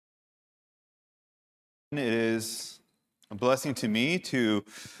It is a blessing to me to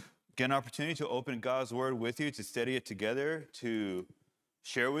get an opportunity to open God's Word with you, to study it together, to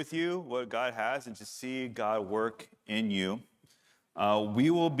share with you what God has, and to see God work in you. We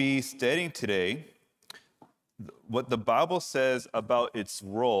will be studying today what the Bible says about its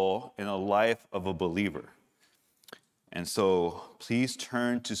role in the life of a believer. And so please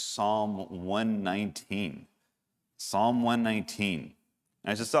turn to Psalm 119. Psalm 119.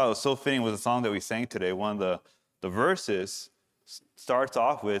 And I just thought it was so fitting with the song that we sang today. One of the verses starts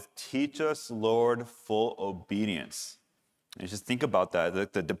off with, "Teach us, Lord, full obedience." And just think about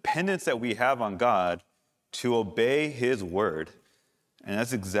that, the dependence that we have on God to obey his word. And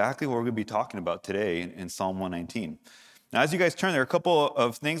that's exactly what we're going to be talking about today in Psalm 119. Now, as you guys turn, there are a couple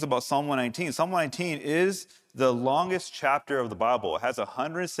of things about Psalm 119. Psalm 119 is the longest chapter of the Bible. It has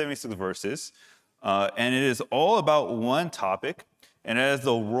 176 verses, and it is all about one topic, and it has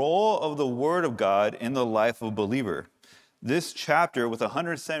the role of the Word of God in the life of a believer. This chapter with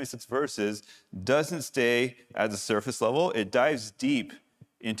 176 verses doesn't stay at the surface level. It dives deep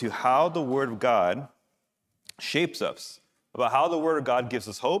into how the Word of God shapes us, about how the Word of God gives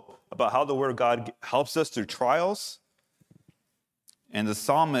us hope, about how the Word of God helps us through trials. And the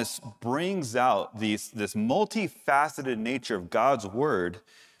psalmist brings out this multifaceted nature of God's Word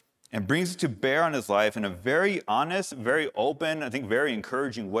and brings it to bear on his life in a very honest, very open, I think very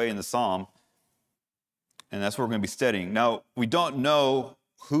encouraging way in the psalm. And that's what we're going to be studying. Now, we don't know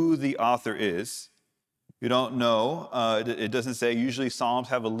who the author is. We don't know. It doesn't say. Usually psalms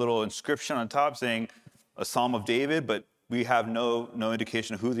have a little inscription on top saying a psalm of David, but we have no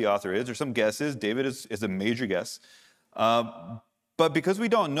indication of who the author is. There's some guesses. David is a major guess. But because we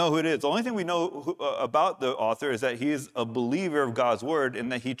don't know who it is, the only thing we know about the author is that he is a believer of God's word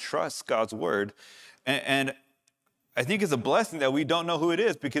and that he trusts God's word. And I think it's a blessing that we don't know who it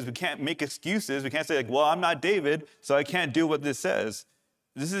is, because we can't make excuses. We can't say, well, I'm not David, so I can't do what this says.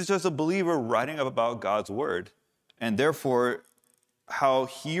 This is just a believer writing about God's word. And therefore, how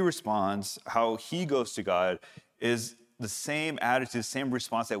he responds, how he goes to God is the same attitude, same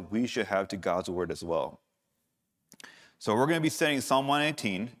response that we should have to God's word as well. So we're going to be studying Psalm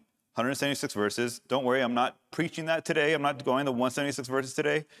 119, 176 verses. Don't worry, I'm not preaching that today. I'm not going to 176 verses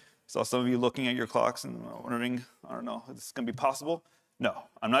today. I saw some of you looking at your clocks and wondering, I don't know, is this going to be possible? No,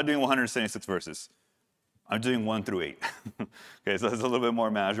 I'm not doing 176 verses. I'm doing 1 through 8. Okay, so that's a little bit more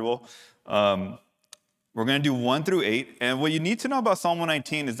manageable. We're going to do 1 through 8. And what you need to know about Psalm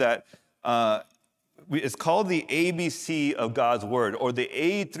 119 is that it's called the ABC of God's word, or the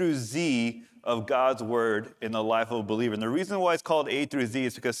A through Z of God's word in the life of a believer. And the reason why it's called A through Z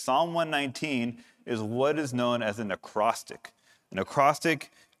is because Psalm 119 is what is known as an acrostic. An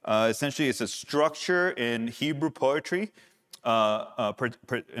acrostic, essentially, it's a structure in Hebrew poetry,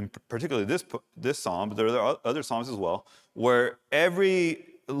 particularly this psalm, but there are other psalms as well, where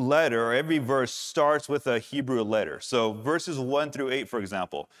every letter or every verse starts with a Hebrew letter. So verses 1 through 8, for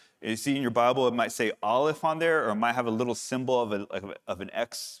example, you see in your Bible, it might say Aleph on there, or it might have a little symbol of an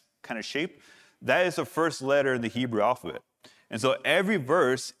X kind of shape. That is the first letter in the Hebrew alphabet. And so every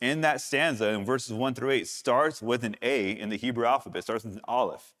verse in that stanza, in verses 1 through 8, starts with an A in the Hebrew alphabet, starts with an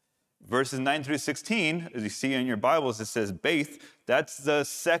Aleph. Verses 9 through 16, as you see in your Bibles, it says Beth. That's the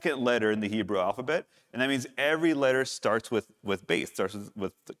second letter in the Hebrew alphabet. And that means every letter starts with Beth, starts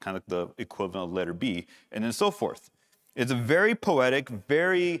with kind of the equivalent of letter B, and then so forth. It's a very poetic,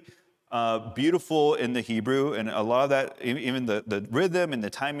 very beautiful in the Hebrew, and a lot of that, even the rhythm and the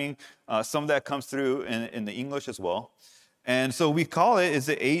timing, some of that comes through in the English as well. And so we call it is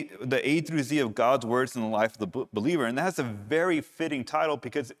the A through Z of God's words in the life of the believer. And that's a very fitting title,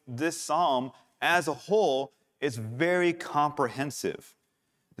 because this psalm as a whole is very comprehensive.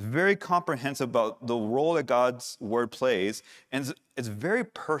 It's very comprehensive about the role that God's word plays, and it's very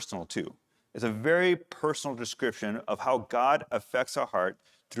personal too. It's a very personal description of how God affects our heart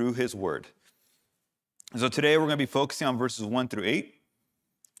through his word. So today we're going to be focusing on verses 1 through 8,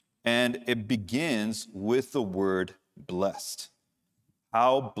 and it begins with the word blessed.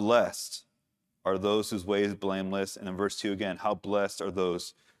 How blessed are those whose way is blameless? And in verse 2 again, how blessed are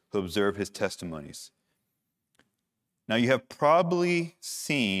those who observe his testimonies? Now you have probably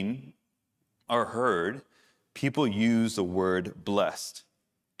seen or heard people use the word blessed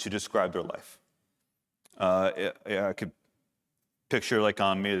to describe their life. I could picture like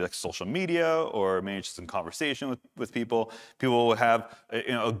on maybe like social media, or maybe just in conversation with people. People will have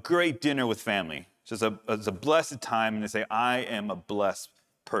a great dinner with family. It's a blessed time, and they say, I am a blessed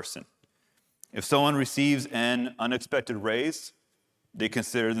person. If someone receives an unexpected raise, they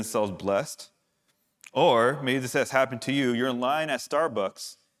consider themselves blessed. Or maybe this has happened to you. You're in line at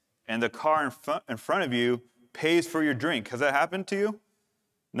Starbucks, and the car in front of you pays for your drink. Has that happened to you?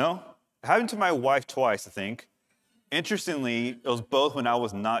 No? It happened to my wife twice, I think. Interestingly, it was both when I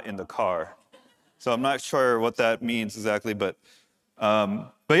was not in the car. So I'm not sure what that means exactly, but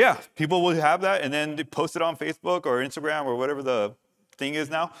yeah, people will have that and then they post it on Facebook or Instagram or whatever the thing is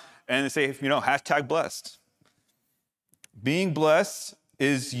now, and they say, hashtag blessed. Being blessed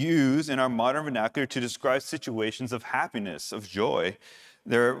is used in our modern vernacular to describe situations of happiness, of joy,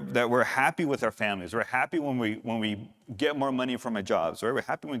 that we're happy with our families. We're happy when we get more money from our jobs, right? We're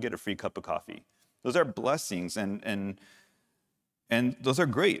happy when we get a free cup of coffee. Those are blessings, and those are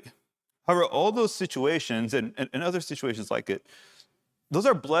great. However, all those situations and other situations like it, those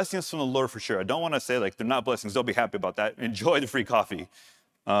are blessings from the Lord for sure. I don't want to say like they're not blessings. Don't be happy about that. Enjoy the free coffee.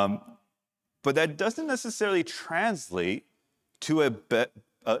 But that doesn't necessarily translate to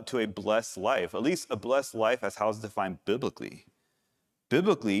a blessed life, at least a blessed life as how it's defined biblically.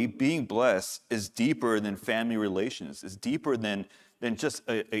 Biblically, being blessed is deeper than family relations. It's deeper than just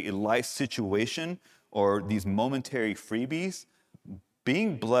a life situation or these momentary freebies.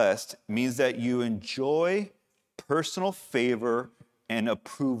 Being blessed means that you enjoy personal favor and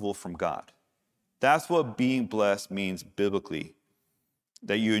approval from God. That's what being blessed means biblically,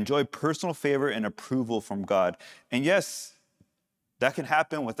 that you enjoy personal favor and approval from God. And yes, that can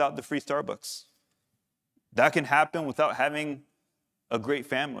happen without the free Starbucks. That can happen without having a great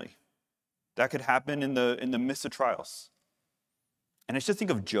family. That could happen in the midst of trials. And let's just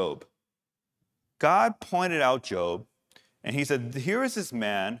think of Job. God pointed out Job, and he said, here is this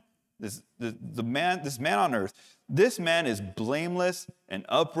man, this man on earth. This man is blameless and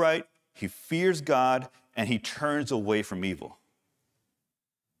upright. He fears God, and he turns away from evil.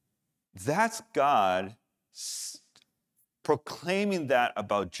 That's God proclaiming that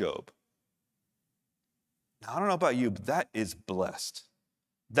about Job. Now, I don't know about you, but that is blessed.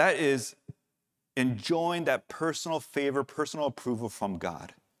 That is enjoying that personal favor, personal approval from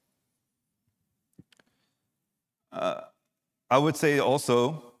God. I would say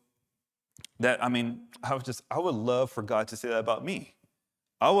also that, I would love for God to say that about me.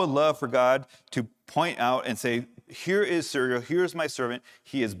 I would love for God to point out and say, here is Sergio, here is my servant.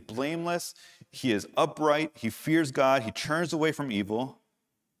 He is blameless. He is upright. He fears God. He turns away from evil.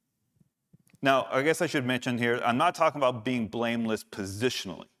 Now, I guess I should mention here, I'm not talking about being blameless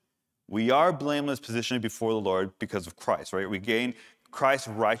positionally. We are blameless positionally before the Lord because of Christ, right? We gain Christ's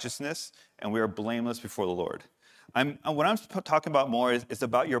righteousness, and we are blameless before the Lord. What I'm talking about more is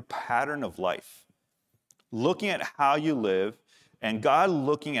about your pattern of life. Looking at how you live, and God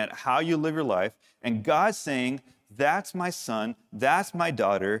looking at how you live your life, and God saying, that's my son, that's my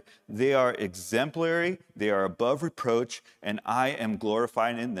daughter. They are exemplary, they are above reproach, and I am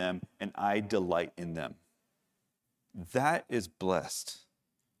glorified in them, and I delight in them. That is blessed.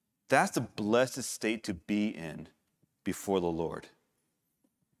 That's the blessed state to be in before the Lord.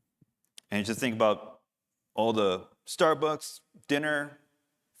 And just think about all the Starbucks, dinner,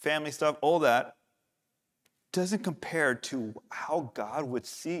 family stuff, all that doesn't compare to how God would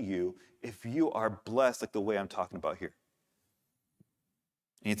see you if you are blessed like the way I'm talking about here.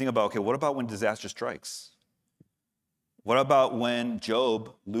 And you think about, okay, what about when disaster strikes? What about when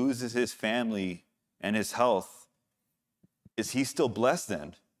Job loses his family and his health? Is he still blessed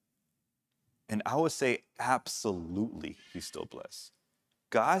then? And I would say absolutely he's still blessed.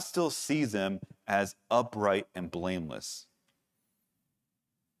 God still sees them as upright and blameless.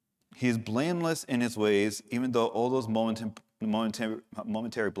 He is blameless in his ways, even though all those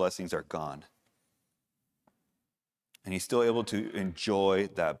momentary blessings are gone. And he's still able to enjoy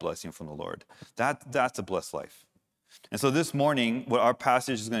that blessing from the Lord. That's a blessed life. And so this morning, what our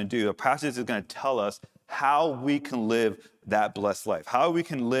passage is going to do, our passage is going to tell us how we can live that blessed life, how we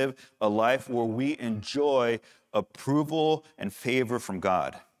can live a life where we enjoy approval and favor from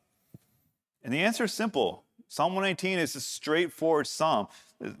God. And the answer is simple. Psalm 119 is a straightforward psalm.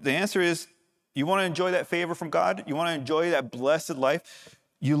 The answer is, you want to enjoy that favor from God? You want to enjoy that blessed life?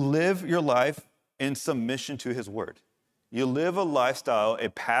 You live your life in submission to his word. You live a lifestyle, a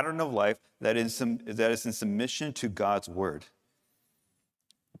pattern of life that is in submission to God's word.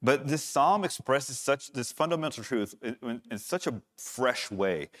 But this psalm expresses this fundamental truth in such a fresh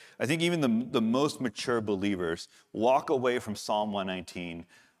way. I think even the most mature believers walk away from Psalm 119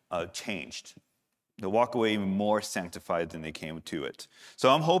 changed. They walk away even more sanctified than they came to it.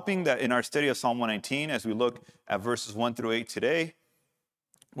 So I'm hoping that in our study of Psalm 119, as we look at verses 1 through 8 today,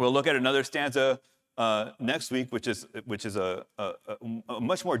 we'll look at another stanza next week, which is a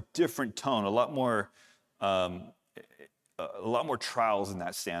much more different tone, a lot more trials in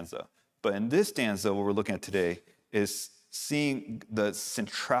that stanza. But in this stanza, what we're looking at today is seeing the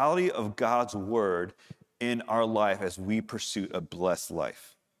centrality of God's word in our life as we pursue a blessed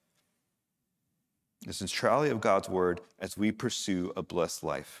life. The centrality of God's word as we pursue a blessed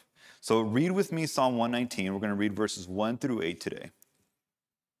life. So read with me Psalm 119. We're going to read verses 1 through 8 today.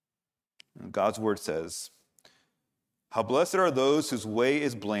 And God's word says, "How blessed are those whose way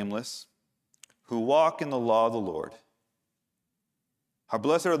is blameless, who walk in the law of the Lord. How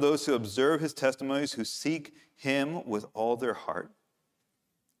blessed are those who observe his testimonies, who seek him with all their heart.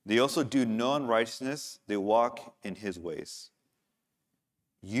 They also do no unrighteousness, they walk in his ways.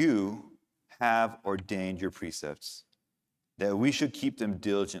 You have ordained your precepts, that we should keep them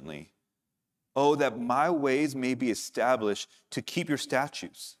diligently. Oh, that my ways may be established to keep your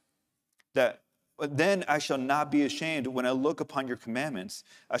statutes. That then I shall not be ashamed when I look upon your commandments.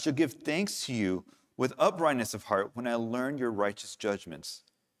 I shall give thanks to you with uprightness of heart when I learn your righteous judgments.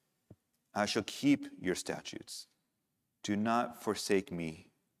 I shall keep your statutes. Do not forsake me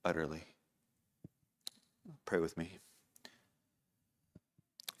utterly." Pray with me.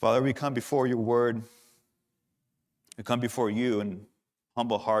 Father, we come before your word. We come before you in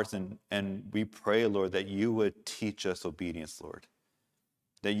humble hearts, and we pray, Lord, that you would teach us obedience, Lord.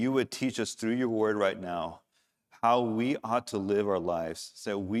 That you would teach us through your word right now how we ought to live our lives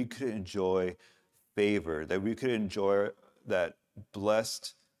so that we could enjoy favor, that we could enjoy that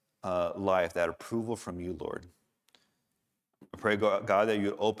blessed life, that approval from you, Lord. I pray, God, that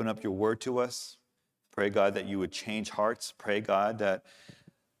you would open up your word to us. Pray, God, that you would change hearts. Pray, God, that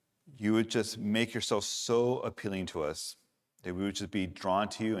you would just make yourself so appealing to us that we would just be drawn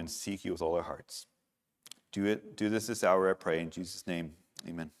to you and seek you with all our hearts. Do this hour, I pray, in Jesus' name.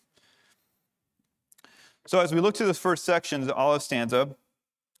 Amen. So as we look to this first section, the olive stanza,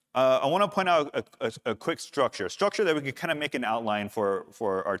 I want to point out a quick structure, a structure that we could kind of make an outline for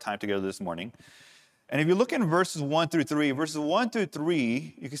our time together this morning. And if you look in verses 1 through 3,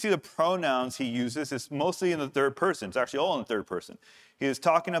 you can see the pronouns he uses. It's mostly in the third person. It's actually all in the third person. He is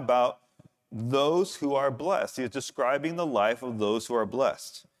talking about those who are blessed. He is describing the life of those who are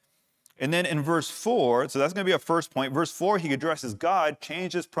blessed. And then in verse 4, so that's going to be our first point. Verse 4, he addresses God,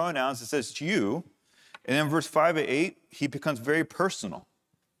 changes pronouns. It says you. And then verse 5 and 8, he becomes very personal,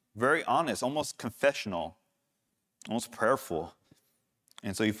 very honest, almost confessional, almost prayerful.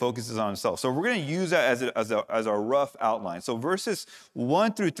 And so he focuses on himself. So we're going to use that as a rough outline. So verses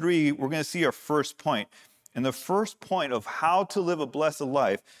 1 through 3, we're going to see our first point. And the first point of how to live a blessed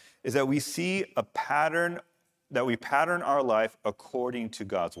life is that we see a pattern, that we pattern our life according to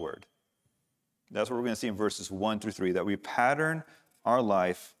God's word. That's what we're going to see in verses 1 through 3, that we pattern our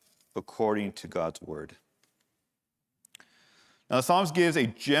life according to God's word. Now, the Psalms gives a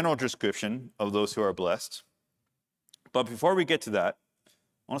general description of those who are blessed. But before we get to that,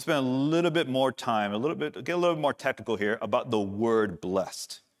 I want to spend a little bit more time, get a little bit more technical here about the word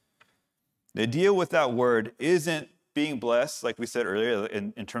blessed. The idea with that word isn't being blessed, like we said earlier,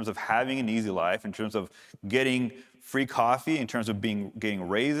 in terms of having an easy life, in terms of getting free coffee, in terms of getting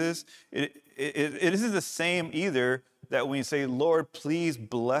raises. It isn't the same either that when you say, Lord, please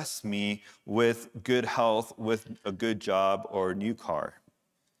bless me with good health, with a good job, or a new car.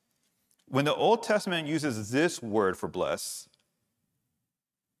 When the Old Testament uses this word for bless,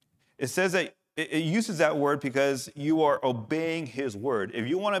 it says that it uses that word because you are obeying his word. If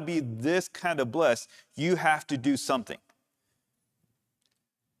you want to be this kind of blessed, you have to do something.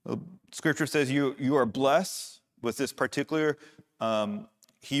 The scripture says you are blessed with this particular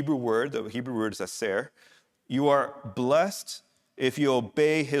Hebrew word. The Hebrew word is aser. You are blessed if you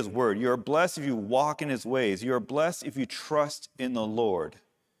obey his word. You are blessed if you walk in his ways. You are blessed if you trust in the Lord.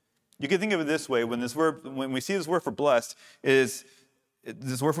 You can think of it this way. When we see this word for blessed,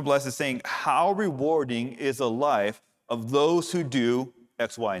 this word for blessed is saying how rewarding is a life of those who do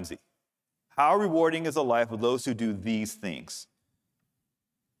X, Y, and Z. How rewarding is a life of those who do these things.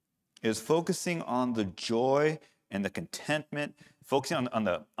 It is focusing on the joy and the contentment, focusing on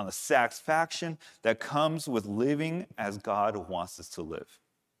the satisfaction that comes with living as God wants us to live.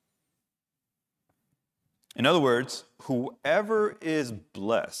 In other words, whoever is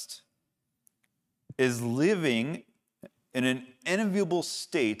blessed is living in an enviable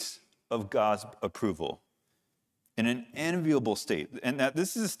state of God's approval. In an enviable state. And that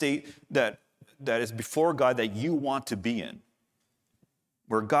this is a state that is before God that you want to be in.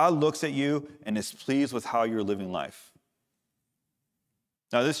 Where God looks at you and is pleased with how you're living life.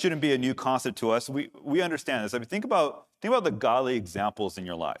 Now, this shouldn't be a new concept to us. We understand this. I mean, think about the godly examples in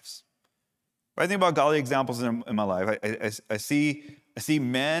your lives. When I think about godly examples in my life, I see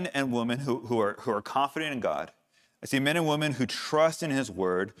men and women who are confident in God. I see men and women who trust in his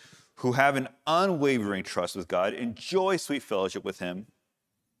word, who have an unwavering trust with God, enjoy sweet fellowship with him.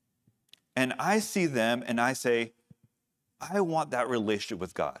 And I see them and I say, I want that relationship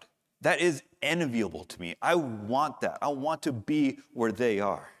with God. That is enviable to me. I want that. I want to be where they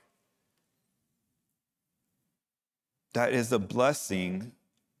are. That is the blessing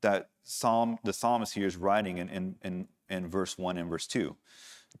that the psalmist here is writing in verse 1 and verse 2.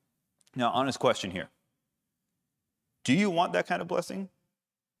 Now, honest question here. Do you want that kind of blessing?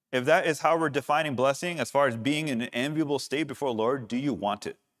 If that is how we're defining blessing, as far as being in an enviable state before the Lord, do you want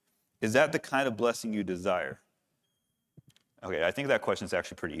it? Is that the kind of blessing you desire? Okay, I think that question is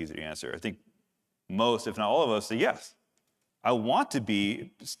actually pretty easy to answer. I think most, if not all of us, say yes. I want to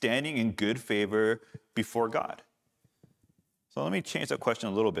be standing in good favor before God. So let me change that question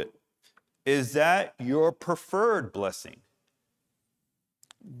a little bit. Is that your preferred blessing?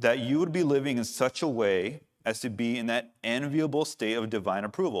 That you would be living in such a way as to be in that enviable state of divine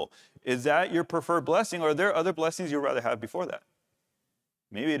approval. Is that your preferred blessing, or are there other blessings you'd rather have before that?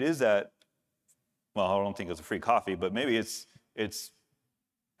 Maybe it is that, well, I don't think it's a free coffee, but maybe it's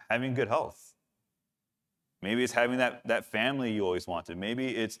having good health. Maybe it's having that family you always wanted. Maybe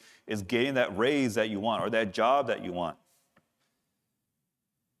it's getting that raise that you want or that job that you want.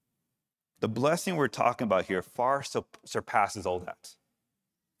 The blessing we're talking about here far surpasses all that.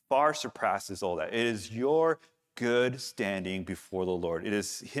 Far surpasses all that. It is your good standing before the Lord. It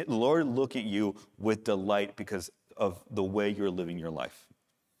is the Lord looking at you with delight because of the way you're living your life.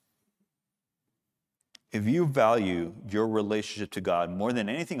 If you value your relationship to God more than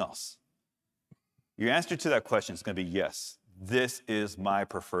anything else, your answer to that question is going to be yes. This is my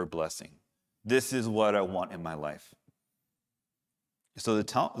preferred blessing. This is what I want in my life. So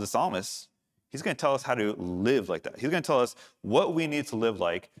the psalmist, he's going to tell us how to live like that. He's going to tell us what we need to live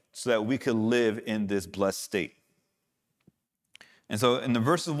like so that we could live in this blessed state. And so in the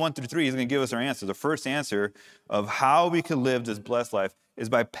verses 1 through 3, he's going to give us our answer. The first answer of how we can live this blessed life is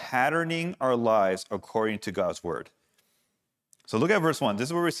by patterning our lives according to God's word. So look at verse 1. This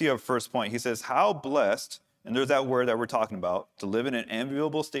is where we see our first point. He says, how blessed, and there's that word that we're talking about, to live in an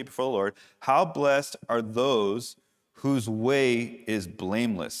enviable state before the Lord. How blessed are those whose way is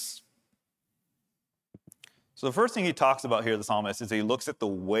blameless. So the first thing he talks about here, the psalmist, is he looks at the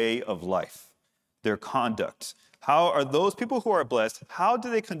way of life, their conduct. How are those people who are blessed, how do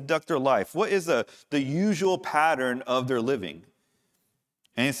they conduct their life? What is the usual pattern of their living?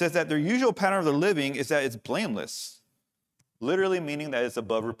 And he says that their usual pattern of their living is that it's blameless, literally meaning that it's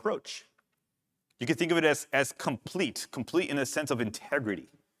above reproach. You can think of it as complete in the sense of integrity.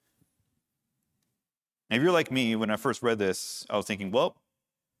 And if you're like me, when I first read this, I was thinking, well,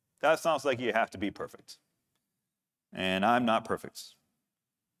 that sounds like you have to be perfect. And I'm not perfect.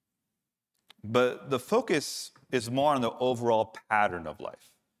 But the focus is more on the overall pattern of life.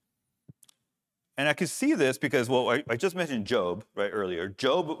 And I could see this because, well, I just mentioned Job, right, earlier.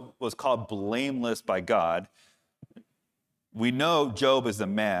 Job was called blameless by God. We know Job is a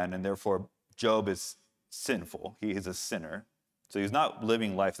man, and therefore Job is sinful. He is a sinner. So he's not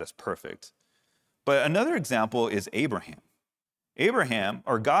living life that's perfect. But another example is Abraham. Abraham,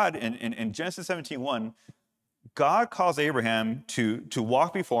 or God, in Genesis 17:1, God calls Abraham to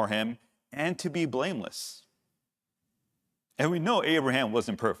walk before him and to be blameless. And we know Abraham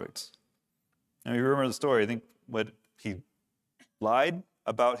wasn't perfect. And you remember the story, I think, what he lied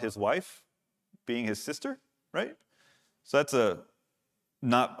about his wife being his sister, right? So that's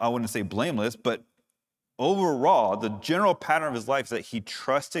I wouldn't say blameless, but overall, the general pattern of his life is that he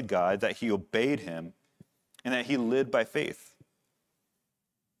trusted God, that he obeyed him, and that he lived by faith.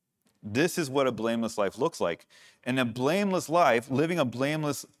 This is what a blameless life looks like. And a blameless life, living a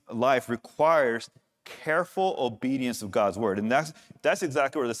blameless life, requires careful obedience of God's word. And that's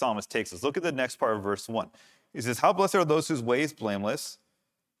exactly where the psalmist takes us. Look at the next part of verse 1. He says, how blessed are those whose way is blameless,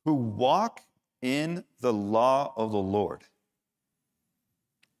 who walk in the law of the Lord.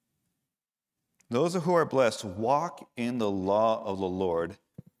 Those who are blessed walk in the law of the Lord.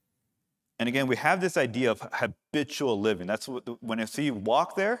 And again, we have this idea of habitual living. That's what, when I see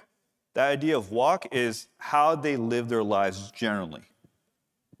walk there, that idea of walk is how they live their lives generally.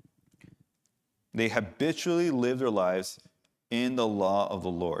 They habitually live their lives in the law of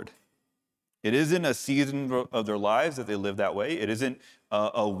the Lord. It isn't a season of their lives that they live that way. It isn't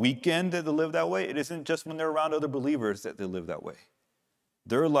a weekend that they live that way. It isn't just when they're around other believers that they live that way.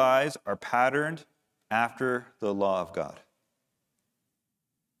 Their lives are patterned after the law of God.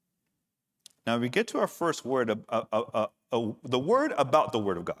 Now we get to our first word, the word about the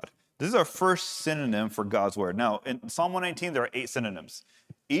word of God. This is our first synonym for God's word. Now, in Psalm 119, there are 8 synonyms.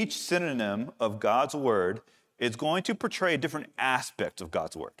 Each synonym of God's word is going to portray a different aspect of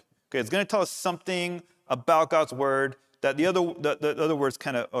God's word. Okay, it's going to tell us something about God's word that the other words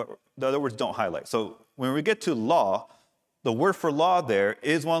the other words don't highlight. So when we get to law, the word for law there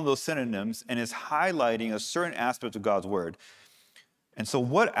is one of those synonyms and is highlighting a certain aspect of God's word. And so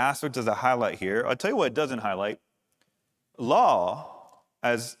what aspect does it highlight here? I'll tell you what it doesn't highlight. Law,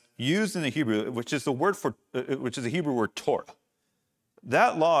 as used in the Hebrew, which is the Hebrew word Torah.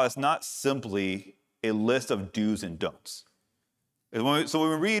 That law is not simply a list of do's and don'ts. So when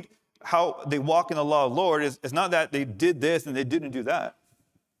we read how they walk in the law of the Lord, it's not that they did this and they didn't do that.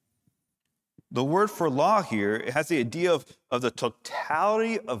 The word for law here, it has the idea of the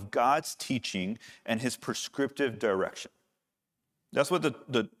totality of God's teaching and his prescriptive direction. That's what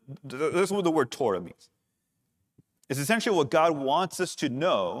that's what the word Torah means. It's essentially what God wants us to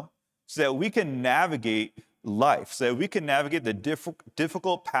know so that we can navigate life, so that we can navigate the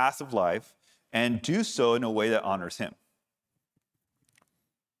difficult paths of life and do so in a way that honors him.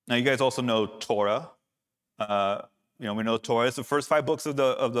 Now, you guys also know Torah. We know Torah is the first 5 books of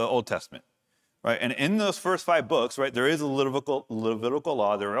the Old Testament, right? And in those first 5 books, right, there is a Levitical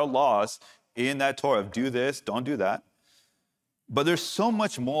law. There are laws in that Torah of do this, don't do that. But there's so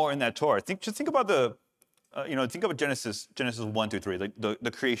much more in that Torah. Just think about think about Genesis 1 through 3, like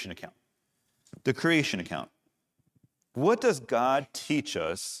the creation account. The creation account. What does God teach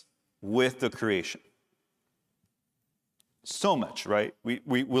us with the creation? So much, right? We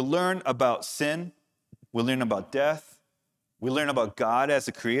learn about sin. We learn about death. We learn about God as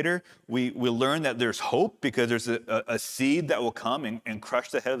a creator. We learn that there's hope because there's a seed that will come and crush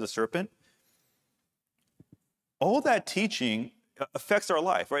the head of the serpent. All that teaching affects our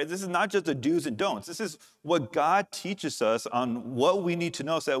life, right? This is not just the do's and don'ts. This is what God teaches us on what we need to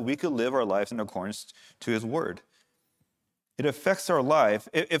know so that we can live our lives in accordance to his word. It affects our life.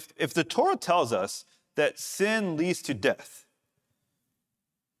 If the Torah tells us that sin leads to death,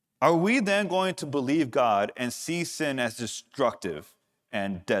 are we then going to believe God and see sin as destructive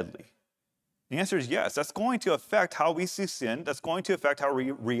and deadly? The answer is yes. That's going to affect how we see sin. That's going to affect how we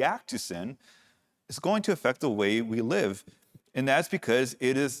react to sin. It's going to affect the way we live. And that's because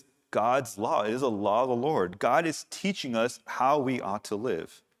it is God's law. It is a law of the Lord. God is teaching us how we ought to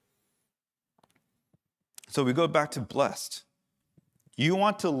live. So we go back to blessed. You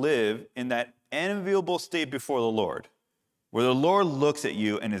want to live in that enviable state before the Lord, where the Lord looks at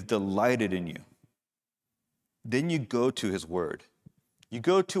you and is delighted in you. Then you go to his word. You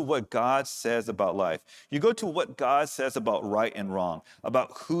go to what God says about life. You go to what God says about right and wrong,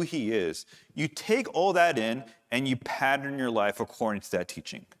 about who he is. You take all that in and you pattern your life according to that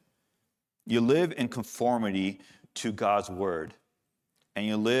teaching. You live in conformity to God's word, and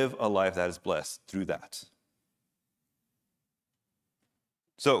you live a life that is blessed through that.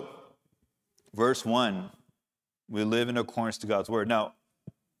 So, verse 1, we live in accordance to God's word. Now,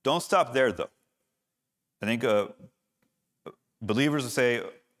 don't stop there, though. I think believers will say,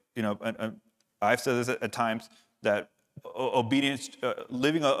 I've said this at times, that obedience,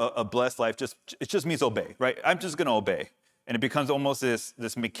 living a blessed life, it just means obey, right? I'm just going to obey. And it becomes almost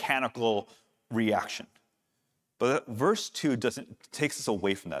this mechanical reaction. But verse 2 takes us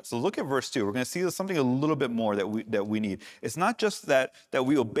away from that. So look at verse 2. We're going to see something a little bit more that we need. It's not just that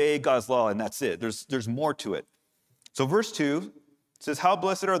we obey God's law and that's it. There's more to it. So verse 2 says, how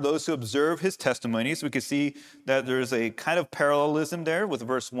blessed are those who observe his testimonies. We can see that there's a kind of parallelism there with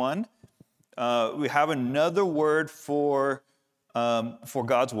verse 1. We have another word for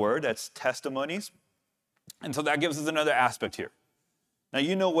God's word, that's testimonies. And so that gives us another aspect here. Now,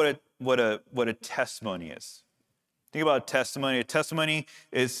 you know what a testimony is. Think about a testimony. A testimony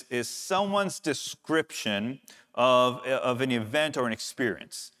is someone's description of an event or an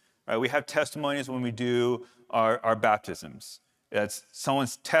experience. Right? We have testimonies when we do our baptisms. That's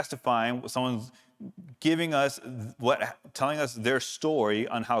someone's testifying, someone's giving us telling us their story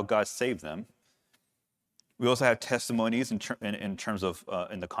on how God saved them. We also have testimonies in terms of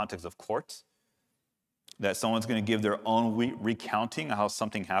in the context of courts, that someone's going to give their own recounting of how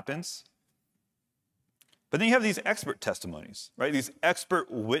something happens. But then you have these expert testimonies, right? These expert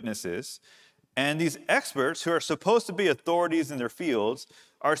witnesses, and these experts who are supposed to be authorities in their fields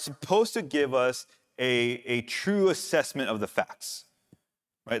are supposed to give us a true assessment of the facts,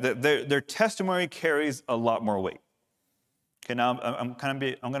 right? Their testimony carries a lot more weight. Okay, now I'm going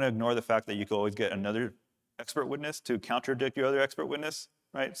to ignore the fact that you can always get another expert witness to contradict your other expert witness,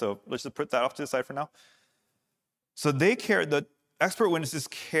 right? So let's just put that off to the side for now. So the expert witnesses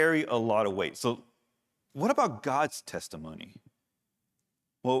carry a lot of weight. So what about God's testimony?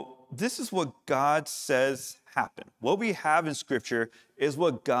 Well, this is what God says happened. What we have in Scripture is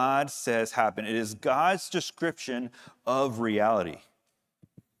what God says happened. It is God's description of reality.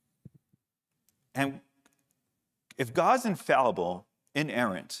 And if God's infallible,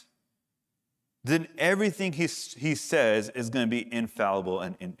 inerrant, then everything he says is going to be infallible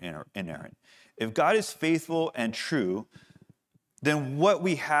and inerrant. If God is faithful and true, then what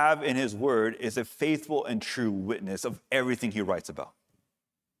we have in his word is a faithful and true witness of everything he writes about.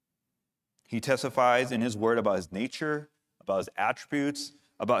 He testifies in his word about his nature, about his attributes,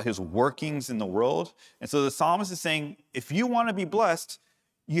 about his workings in the world. And so the psalmist is saying, if you want to be blessed,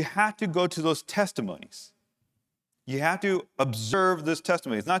 you have to go to those testimonies. You have to observe those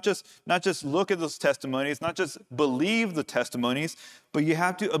testimonies, not just look at those testimonies, not just believe the testimonies, but you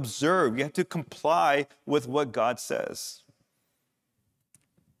have to observe, you have to comply with what God says.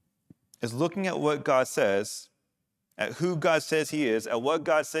 It's looking at what God says, at who God says he is, at what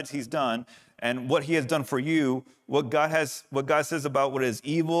God says he's done, and what he has done for you, what God says about what is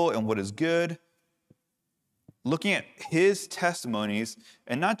evil and what is good. Looking at his testimonies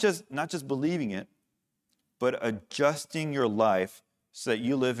and not just believing it, but adjusting your life so that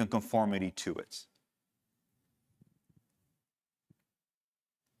you live in conformity to it.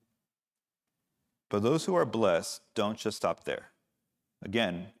 But those who are blessed don't just stop there.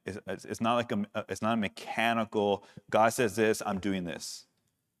 Again, it's not a mechanical, God says this, I'm doing this.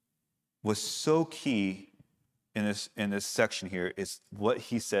 What's so key in this section here is what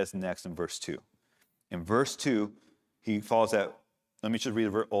he says next in verse 2. In verse 2, he follows that. Let me just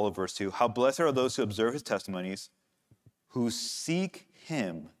read all of verse 2. How blessed are those who observe his testimonies, who seek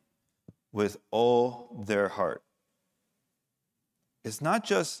him with all their heart. It's not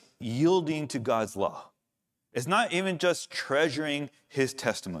just yielding to God's law. It's not even just treasuring his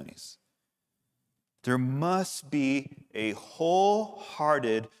testimonies. There must be a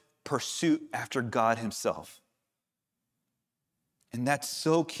wholehearted pursuit after God himself. And that's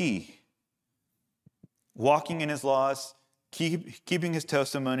so key. Walking in his laws, keeping his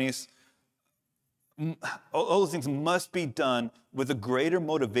testimonies, all those things must be done with a greater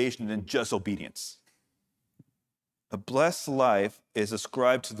motivation than just obedience. A blessed life is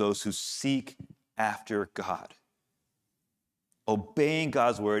ascribed to those who seek after God. Obeying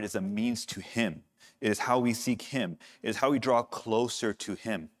God's word is a means to him. It is how we seek him. It is how we draw closer to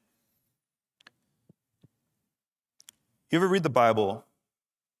him. You ever read the Bible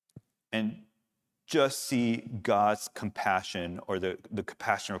and just see God's compassion or the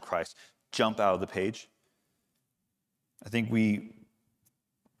compassion of Christ jump out of the page? I think we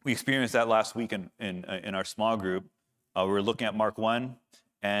experienced that last week in our small group. We were looking at Mark 1,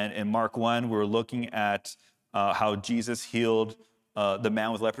 and in Mark 1, we were looking at how Jesus healed the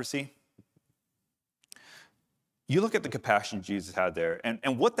man with leprosy. You look at the compassion Jesus had there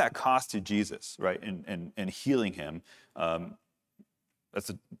and what that cost to Jesus, right, in healing him. That's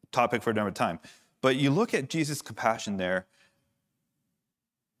a topic for another time. But you look at Jesus' compassion there,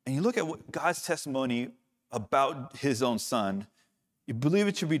 and you look at what God's testimony about his own son, you believe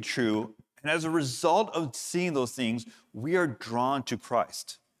it to be true, and as a result of seeing those things, we are drawn to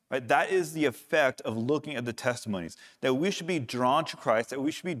Christ. Right? That is the effect of looking at the testimonies, that we should be drawn to Christ, that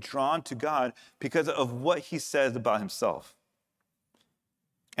we should be drawn to God because of what he says about himself.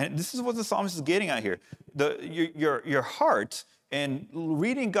 And this is what the psalmist is getting at here. Your heart and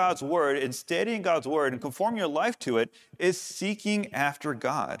reading God's word and studying God's word and conforming your life to it is seeking after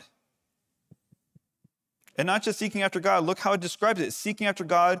God. And not just seeking after God. Look how it describes it. It's seeking after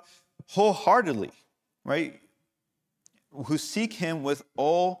God wholeheartedly, right? Who seek him with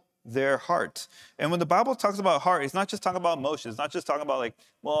all their heart. And when the Bible talks about heart, it's not just talking about emotions. It's not just talking about like,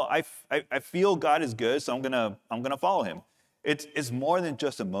 well, I feel God is good, so I'm gonna follow him. It's more than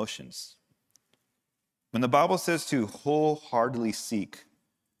just emotions. When the Bible says to wholeheartedly seek,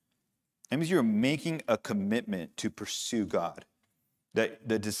 that means you're making a commitment to pursue God. That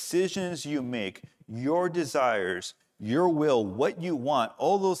the decisions you make, your desires, your will, what you want,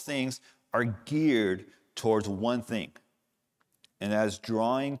 all those things are geared towards one thing, and that is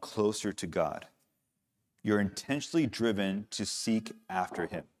drawing closer to God. You're intentionally driven to seek after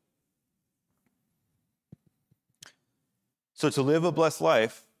him. So to live a blessed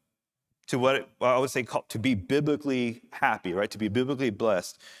life, to what I would say to be biblically happy, right? To be biblically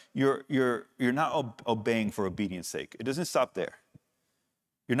blessed, you're not obeying for obedience sake. It doesn't stop there.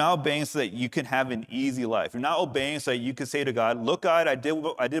 You're not obeying so that you can have an easy life. You're not obeying so that you can say to God, look, God, I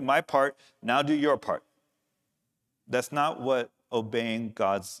did my part, now do your part. That's not what obeying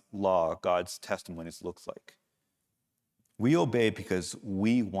God's law, God's testimonies looks like. We obey because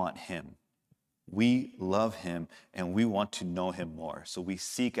we want him. We love him and we want to know him more. So we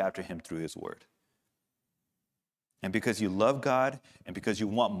seek after him through his word. And because you love God and because you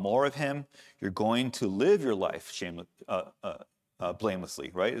want more of him, you're going to live your life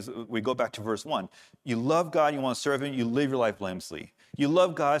blamelessly, right? We go back to verse 1. You love God, you want to serve him, you live your life blamelessly. You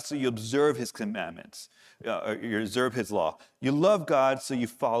love God, so you observe his commandments. You observe his law. You love God, so you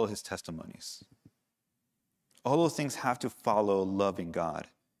follow his testimonies. All those things have to follow loving God.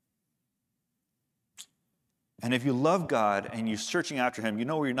 And if you love God and you're searching after him, you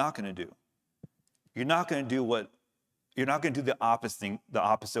know what you're not going to do. You're not going to do the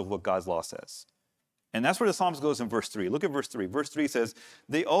opposite of what God's law says. And that's where the psalmist goes in verse 3. Look at verse 3. Verse 3 says,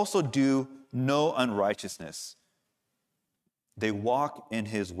 they also do no unrighteousness. They walk in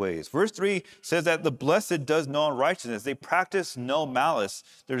his ways. Verse 3 says that the blessed does no unrighteousness. They practice no malice.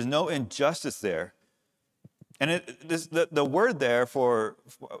 There's no injustice there. And the word there for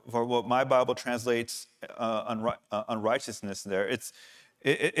what my Bible translates unrighteousness there,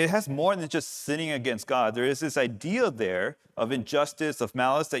 it has more than just sinning against God. There is this idea there of injustice, of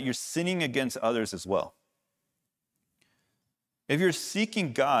malice, that you're sinning against others as well. If you're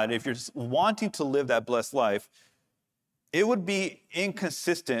seeking God, if you're wanting to live that blessed life, it would be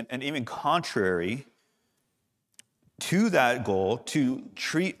inconsistent and even contrary to that goal to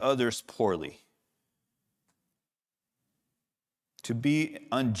treat others poorly, to be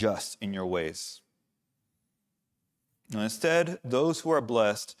unjust in your ways. And instead, those who are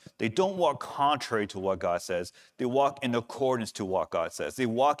blessed, they don't walk contrary to what God says. They walk in accordance to what God says. They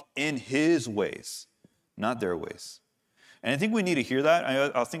walk in his ways, not their ways. And I think we need to hear that.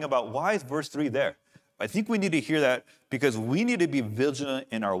 I was thinking about, why is verse 3 there? I think we need to hear that because we need to be vigilant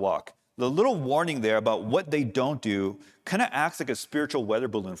in our walk. The little warning there about what they don't do kind of acts like a spiritual weather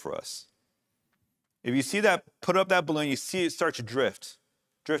balloon for us. If you see that, put up that balloon, you see it start to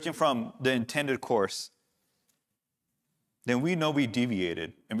drifting from the intended course, then we know we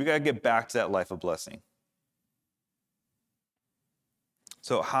deviated, and we got to get back to that life of blessing.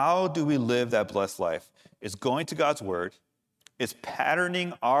 So how do we live that blessed life? It's going to God's word. It's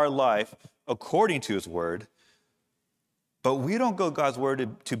patterning our life according to his word. But we don't go to God's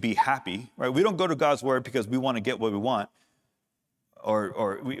word to be happy, right? We don't go to God's word because we want to get what we want.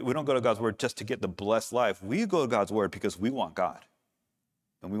 Or we don't go to God's word just to get the blessed life. We go to God's word because we want God.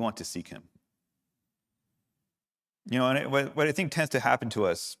 And we want to seek him. You know, and what I think tends to happen to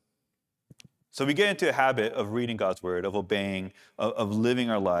us, so we get into a habit of reading God's word, of obeying, of living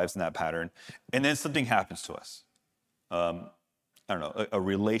our lives in that pattern, and then something happens to us. I don't know, a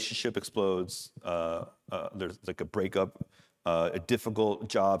relationship explodes, there's like a breakup, a difficult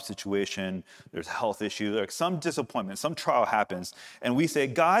job situation, there's a health issue, like some disappointment, some trial happens, and we say,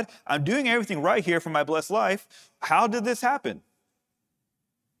 God, I'm doing everything right here for my blessed life. How did this happen?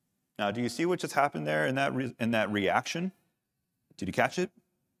 Now, do you see what just happened there in that reaction? Did you catch it?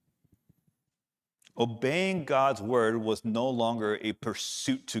 Obeying God's word was no longer a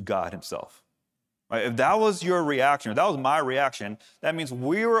pursuit to God himself. Right? If that was your reaction, if that was my reaction, that means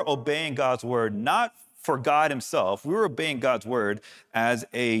we were obeying God's word not for God himself. We were obeying God's word as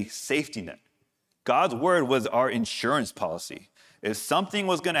a safety net. God's word was our insurance policy. If something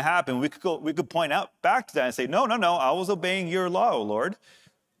was going to happen, we could point out back to that and say, no, I was obeying your law, O Lord.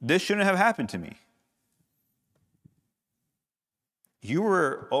 This shouldn't have happened to me. You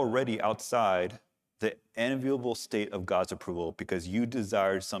were already outside the enviable state of God's approval because you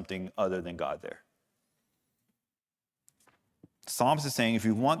desired something other than God there. The psalmist is saying, if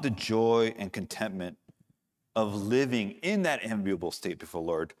you want the joy and contentment of living in that enviable state before the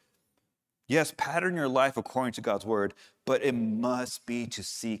Lord, yes, pattern your life according to God's word, but it must be to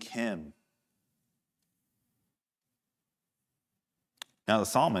seek him. Now, the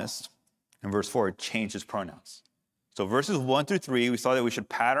psalmist, in verse 4, changed his pronouns. So verses 1 through 3, we saw that we should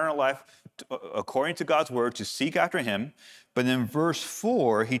pattern our life according to God's word to seek after him. But then verse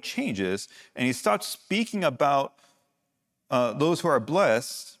 4, he changes, and he starts speaking about those who are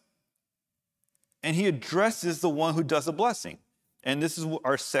blessed, and he addresses the one who does the blessing. And this is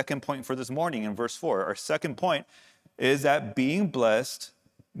our second point for this morning in verse 4. Our second point is that being blessed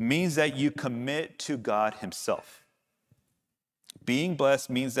means that you commit to God himself. Being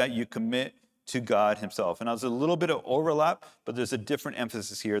blessed means that you commit to God himself. And there's a little bit of overlap, but there's a different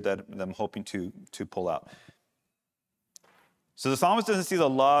emphasis here that I'm hoping to pull out. So the psalmist doesn't see the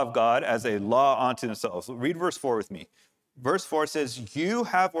law of God as a law unto himself. So read verse 4 with me. Verse 4 says, you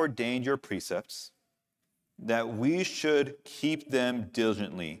have ordained your precepts that we should keep them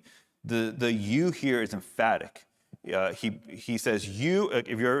diligently. The you here is emphatic. He says, you,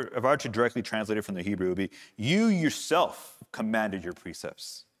 if I were to directly translate it from the Hebrew, it would be, you yourself commanded your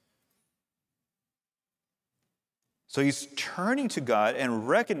precepts. So he's turning to God and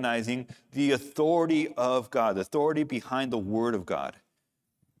recognizing the authority of God, the authority behind the word of God.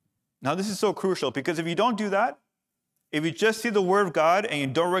 Now, this is so crucial because if you don't do that, If you just see the word of God and you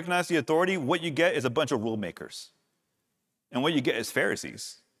don't recognize the authority, what you get is a bunch of rule makers. And what you get is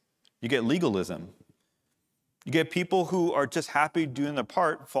Pharisees. You get legalism. You get people who are just happy doing their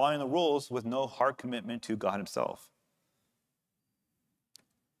part, following the rules with no heart commitment to God himself.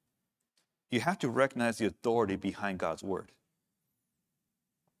 You have to recognize the authority behind God's word.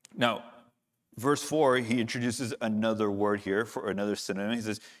 Now, verse 4, he introduces another word here for another synonym. He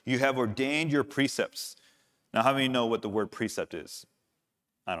says, you have ordained your precepts. Now, how many know what the word precept is?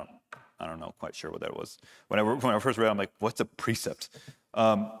 I don't know, quite sure what that was. When I first read it, I'm like, what's a precept?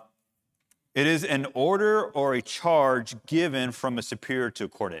 It is an order or a charge given from a superior to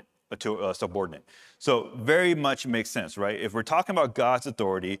a subordinate. So very much makes sense, right? If we're talking about God's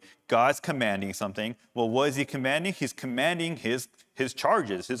authority, God's commanding something, well, what is he commanding? He's commanding his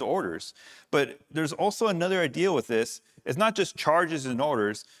charges, his orders. But there's also another idea with this. It's not just charges and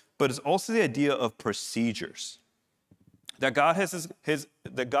orders, but it's also the idea of procedures. That God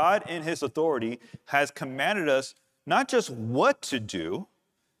that God in his authority has commanded us not just what to do,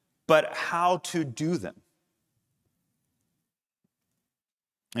 but how to do them.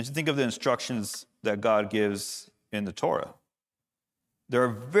 And you think of the instructions that God gives in the Torah. There are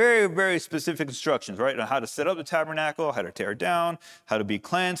very, very specific instructions, right? On how to set up the tabernacle, how to tear it down, how to be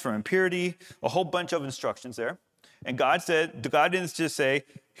cleansed from impurity, a whole bunch of instructions there. And God didn't just say,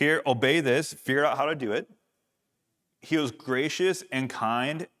 here, obey this, figure out how to do it. He was gracious and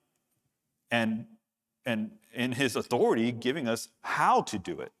kind and in his authority giving us how to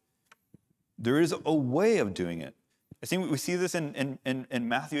do it. There is a way of doing it. I think we see this in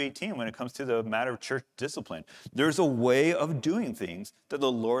Matthew 18 when it comes to the matter of church discipline. There's a way of doing things that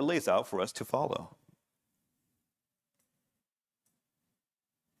the Lord lays out for us to follow.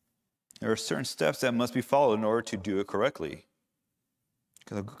 There are certain steps that must be followed in order to do it correctly.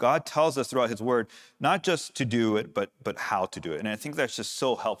 Because God tells us throughout his word, not just to do it, but how to do it. And I think that's just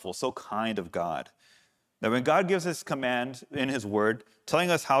so helpful, so kind of God. That when God gives us command in his word,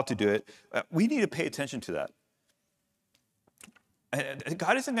 telling us how to do it, we need to pay attention to that. And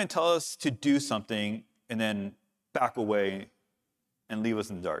God isn't going to tell us to do something and then back away and leave us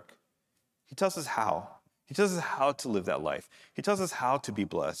in the dark. He tells us how. He tells us how to live that life. He tells us how to be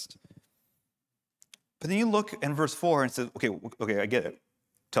blessed. But then you look in verse 4 and says, okay, I get it.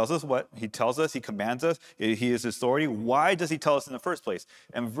 Tells us what? He tells us, he commands us, he is his authority. Why does he tell us in the first place?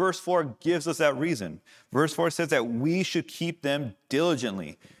 And verse 4 gives us that reason. Verse 4 says that we should keep them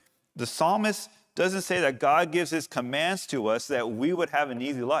diligently. The psalmist doesn't say that God gives his commands to us so that we would have an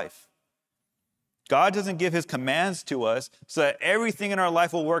easy life. God doesn't give his commands to us so that everything in our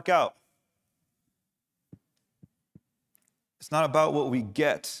life will work out. It's not about what we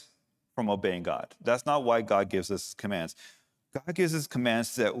get from obeying God. That's not why God gives us commands. God gives us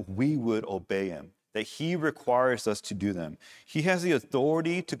commands so that we would obey him, that he requires us to do them. He has the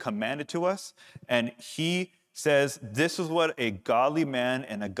authority to command it to us, and he says, this is what a godly man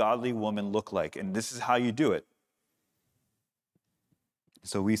and a godly woman look like, and this is how you do it.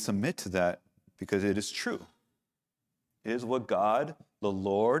 So we submit to that because it is true. It is what God, the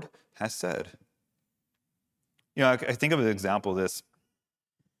Lord, has said. You know, I think of an example of this.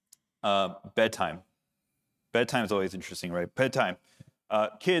 Bedtime. Bedtime is always interesting, right? Bedtime.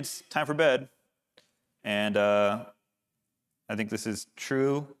 Kids, time for bed. And I think this is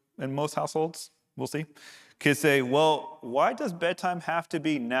true in most households. We'll see. Kids say, well, why does bedtime have to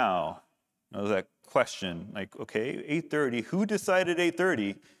be now? You know, that question, like, okay, 8:30. Who decided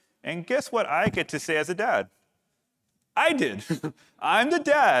 8:30? And guess what I get to say as a dad? I did. I'm the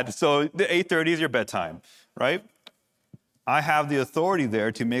dad. So the 8:30 is your bedtime, right? I have the authority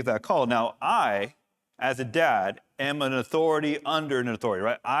there to make that call. Now, I, as a dad, am an authority under an authority,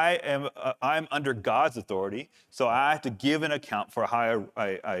 right? I'm under God's authority, so I have to give an account for how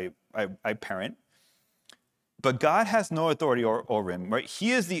I parent. But God has no authority over him, right?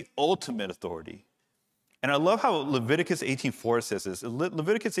 He is the ultimate authority. And I love how Leviticus 18:4 says this.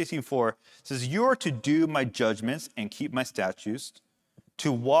 Leviticus 18:4 says, you are to do my judgments and keep my statutes,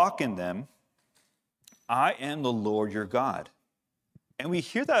 to walk in them. I am the Lord your God. And we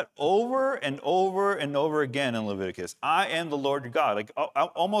hear that over and over and over again in Leviticus. I am the Lord your God. Like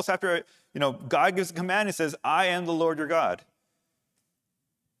almost after, God gives a command, he says, I am the Lord your God.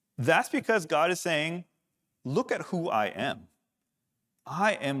 That's because God is saying, look at who I am.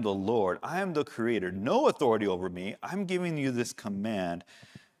 I am the Lord. I am the creator. No authority over me. I'm giving you this command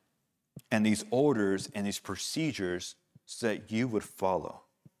and these orders and these procedures so that you would follow.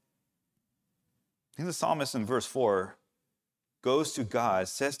 I think the psalmist in verse 4 goes to God,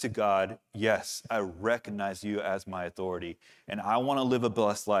 says to God, yes, I recognize you as my authority, and I want to live a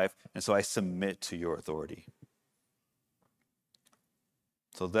blessed life, and so I submit to your authority.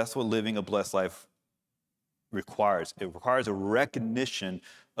 So that's what living a blessed life requires. It requires a recognition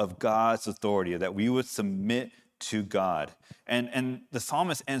of God's authority, that we would submit to God. And the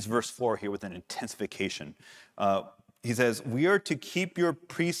psalmist ends verse 4 here with an intensification. He says, we are to keep your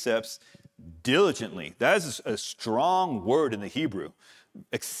precepts diligently. That is a strong word in the Hebrew,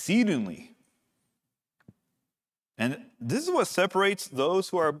 exceedingly. And this is what separates those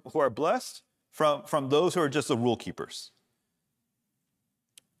who are blessed from those who are just the rule keepers.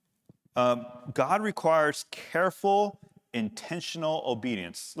 God requires careful, intentional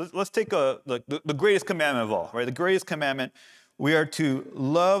obedience. Let's take the greatest commandment of all, right? The greatest commandment, we are to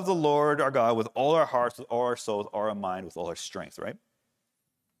love the Lord our God with all our hearts, with all our souls, all our mind, with all our strength, right?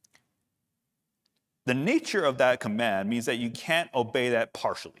 The nature of that command means that you can't obey that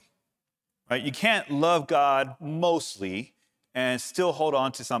partially, right? You can't love God mostly and still hold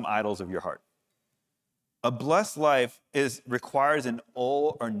on to some idols of your heart. A blessed life requires an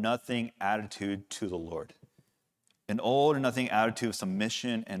all or nothing attitude to the Lord, an all or nothing attitude of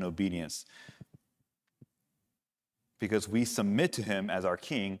submission and obedience, because we submit to him as our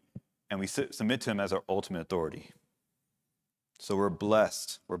king and we submit to him as our ultimate authority. So we're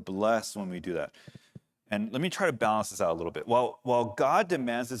blessed. We're blessed when we do that. And let me try to balance this out a little bit. While God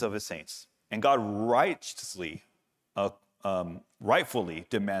demands this of his saints, and God rightfully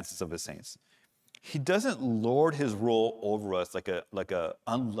demands this of his saints, he doesn't lord his rule over us like a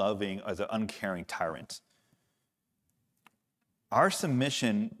unloving, as an uncaring tyrant. Our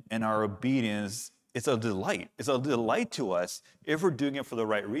submission and our obedience is a delight. It's a delight to us if we're doing it for the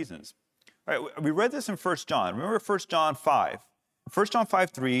right reasons. All right, we read this in 1 John. Remember 1 John 5. 1 John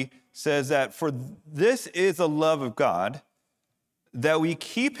 5:3 says that for this is the love of God, that we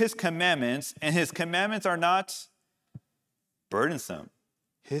keep his commandments, and his commandments are not burdensome.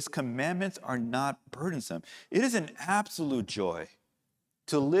 His commandments are not burdensome. It is an absolute joy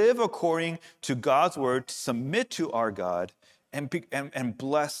to live according to God's word, to submit to our God, and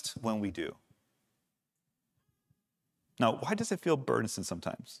blessed when we do. Now, why does it feel burdensome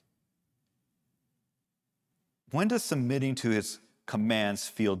sometimes? When does submitting to his commands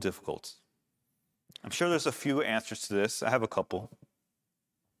feel difficult? I'm sure there's a few answers to this. I have a couple.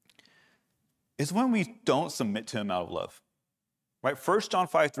 It's when we don't submit to him out of love. Right? 1 John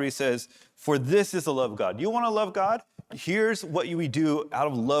 5:3 says, for this is the love of God. You want to love God? Here's what we do out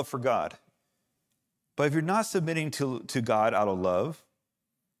of love for God. But if you're not submitting to God out of love,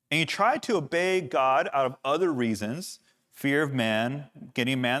 and you try to obey God out of other reasons, fear of man,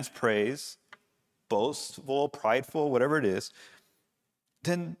 getting man's praise, boastful, prideful, whatever it is,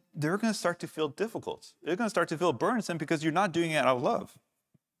 then they're going to start to feel difficult. They're going to start to feel burdensome because you're not doing it out of love.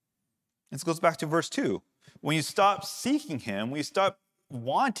 This goes back to verse 2. When you stop seeking him, when you stop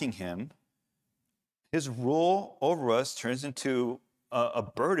wanting him, his rule over us turns into a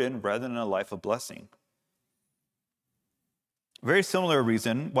burden rather than a life of blessing. Very similar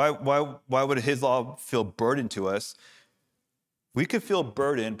reason. Why would his law feel burden to us? We could feel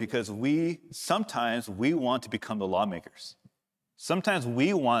burdened because sometimes we want to become the lawmakers. Sometimes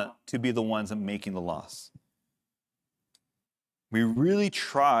we want to be the ones making the laws. We really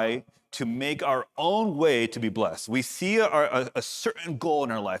try to make our own way to be blessed. We see a certain goal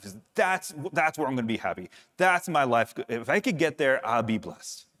in our life. That's where I'm going to be happy. That's my life. If I could get there, I'll be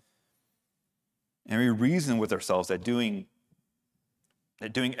blessed. And we reason with ourselves that doing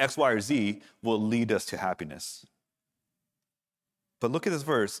X, Y, or Z will lead us to happiness. But look at this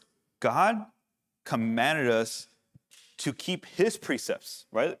verse. God commanded us to keep his precepts,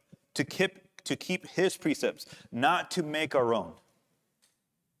 right? To keep his precepts, not to make our own.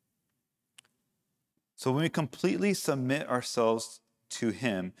 So when we completely submit ourselves to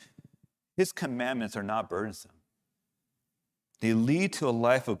him, his commandments are not burdensome. They lead to a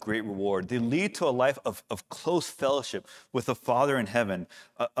life of great reward. They lead to a life of close fellowship with the Father in heaven,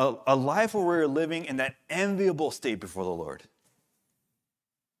 a life where we're living in that enviable state before the Lord.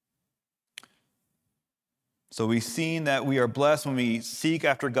 So we've seen that we are blessed when we seek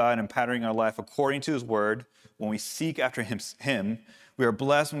after God and patterning our life according to his word. When we seek after him, we are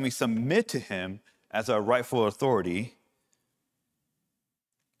blessed when we submit to him as our rightful authority.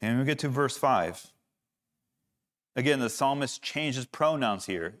 And we get to verse 5. Again, the psalmist changes pronouns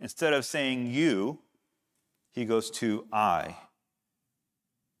here. Instead of saying you, he goes to I.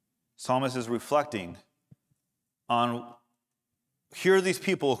 Psalmist is reflecting on, here are these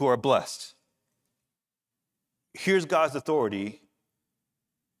people who are blessed. Here's God's authority.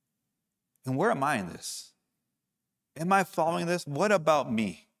 And where am I in this? Am I following this? What about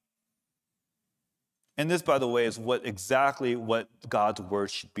me? And this, by the way, is exactly what God's word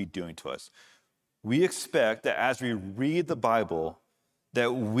should be doing to us. We expect that as we read the Bible,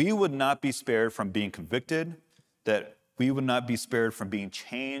 that we would not be spared from being convicted, that we would not be spared from being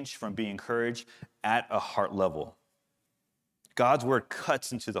changed, from being encouraged at a heart level. God's word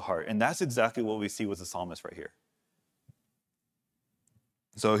cuts into the heart, and that's exactly what we see with the psalmist right here.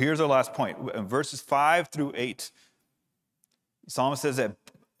 So here's our last point. In verses 5 through 8, the psalmist says that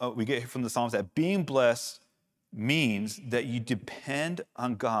we get from the psalmist that being blessed means that you depend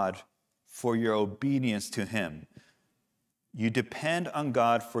on God for your obedience to him. You depend on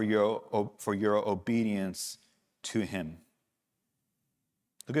God for your obedience to him.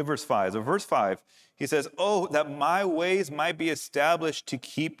 Look at verse 5. So verse 5, he says, "Oh, that my ways might be established to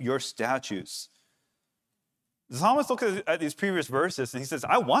keep your statutes." The psalmist looks at these previous verses and he says,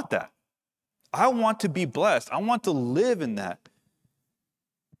 I want that. I want to be blessed. I want to live in that.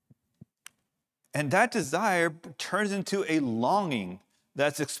 And that desire turns into a longing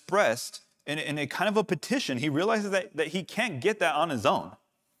that's expressed in a kind of a petition. He realizes that he can't get that on his own.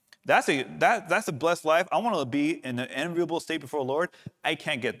 That's a blessed life. I want to be in an enviable state before the Lord. I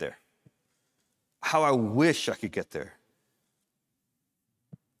can't get there. How I wish I could get there.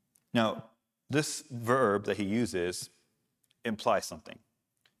 Now, this verb that he uses implies something.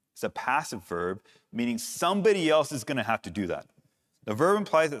 It's a passive verb, meaning somebody else is going to have to do that. The verb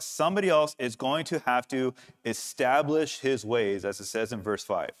implies that somebody else is going to have to establish his ways, as it says in verse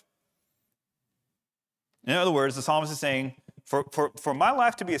 5. In other words, the psalmist is saying, for my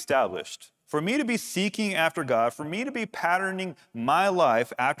life to be established, for me to be seeking after God, for me to be patterning my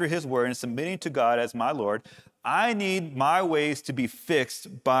life after his word and submitting to God as my Lord, I need my ways to be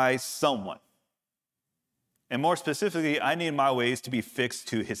fixed by someone. And more specifically, I need my ways to be fixed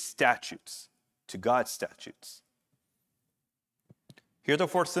to his statutes, to God's statutes. Here's the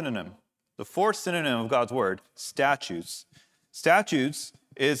fourth synonym. The fourth synonym of God's word, statutes. Statutes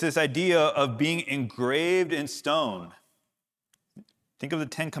is this idea of being engraved in stone. Think of the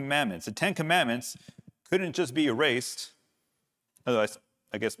Ten Commandments. The Ten Commandments couldn't just be erased. Otherwise,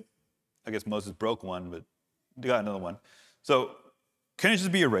 I guess Moses broke one, but they got another one. So couldn't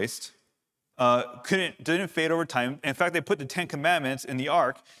just be erased. Didn't fade over time. In fact, they put the Ten Commandments in the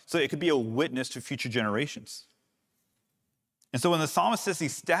ark so it could be a witness to future generations. And so when the psalmist says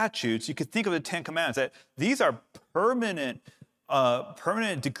these statutes, you could think of the Ten Commandments, that these are permanent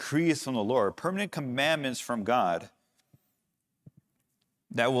decrees from the Lord, permanent commandments from God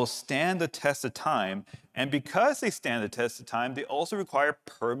that will stand the test of time. And because they stand the test of time, they also require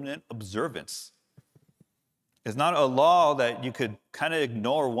permanent observance. It's not a law that you could kind of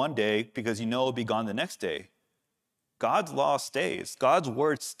ignore one day because you know it'll be gone the next day. God's law stays. God's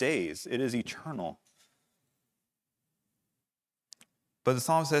word stays. It is eternal. But the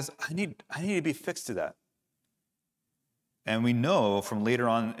psalmist says, I need to be fixed to that. And we know from later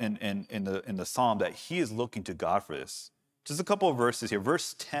on in the psalm that he is looking to God for this. Just a couple of verses here.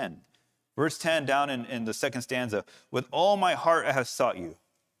 Verse 10. Verse 10 down in the second stanza. With all my heart I have sought you.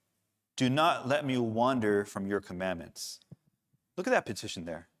 Do not let me wander from your commandments. Look at that petition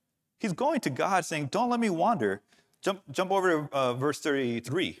there. He's going to God saying, don't let me wander. Jump over to verse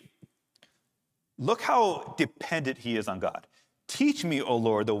 33. Look how dependent he is on God. Teach me, O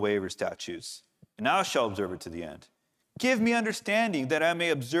Lord, the way of your statutes, and I shall observe it to the end. Give me understanding that I may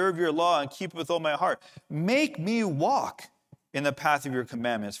observe your law and keep it with all my heart. Make me walk in the path of your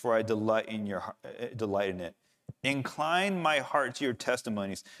commandments, for I delight in it. Incline my heart to your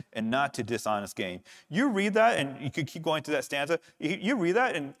testimonies and not to dishonest gain. You read that, and you could keep going through that stanza. You read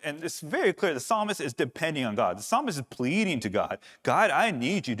that, and it's very clear. The psalmist is depending on God. The psalmist is pleading to God. God, I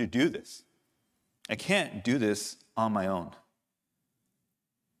need you to do this. I can't do this on my own.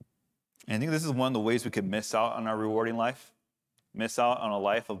 And I think this is one of the ways we could miss out on our rewarding life, miss out on a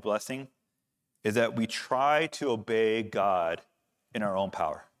life of blessing, is that we try to obey God in our own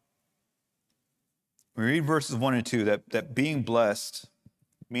power. We read verses 1 and 2 that being blessed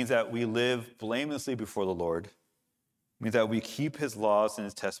means that we live blamelessly before the Lord, means that we keep his laws and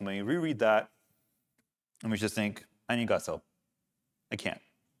his testimony. We read that and we just think, I need God's help. I can't.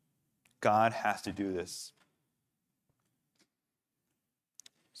 God has to do this.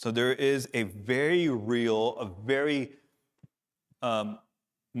 So there is a very real, a very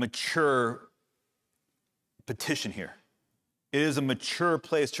mature petition here. It is a mature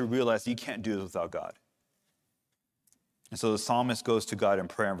place to realize you can't do this without God. And so the psalmist goes to God in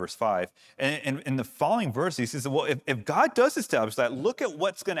prayer in verse 5. And in the following verse, he says, well, if God does establish that, look at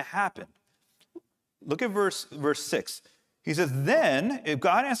what's going to happen. Look at verse 6. He says, then, if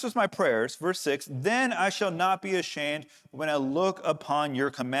God answers my prayers, verse 6, then I shall not be ashamed when I look upon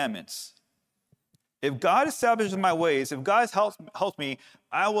your commandments. If God establishes my ways, if God helps me,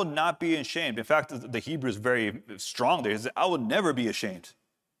 I will not be ashamed. In fact, the Hebrew is very strong there. It says, I will never be ashamed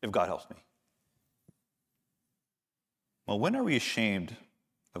if God helps me. Well, when are we ashamed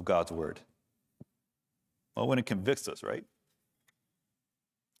of God's word? Well, when it convicts us, right?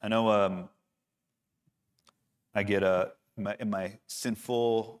 I know I get in my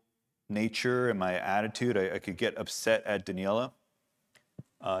sinful nature and my attitude, I could get upset at Daniela.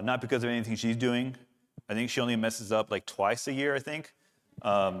 Not because of anything she's doing. I think she only messes up like twice a year, I think.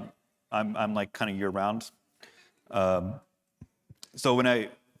 I'm like kind of year round. So when I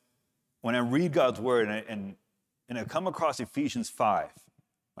read God's word and I come across Ephesians 5,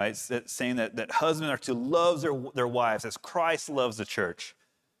 right, saying that husbands are to love their wives as Christ loves the church.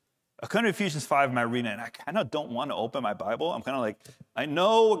 I come to Ephesians 5 in my reading, and I kind of don't want to open my Bible. I'm kind of like, I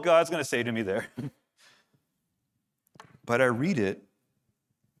know what God's going to say to me there. But I read it.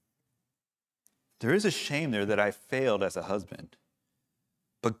 There is a shame there that I failed as a husband.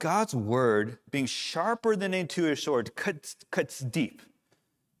 But God's word, being sharper than a two-edged sword, cuts deep.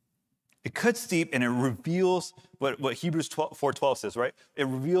 It cuts deep and it reveals what Hebrews 4:12 says, right? It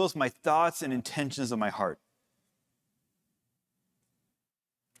reveals my thoughts and intentions of my heart.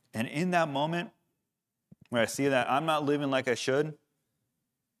 And in that moment, where I see that I'm not living like I should,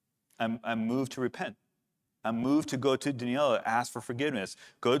 I'm moved to repent. I'm moved to go to Daniela, ask for forgiveness.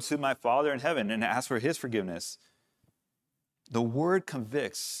 Go to my Father in heaven and ask for his forgiveness. The word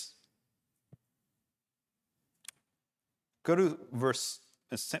convicts. Go to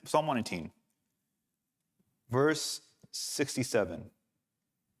Psalm 119, verse 67.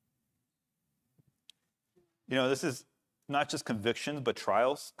 You know, this is not just convictions, but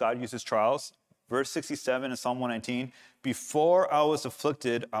trials. God uses trials. Verse 67 in Psalm 119, before I was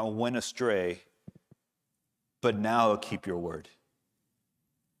afflicted, I went astray, but now I'll keep your word.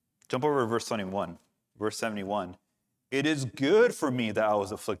 Jump over to verse 21, verse 71. It is good for me that I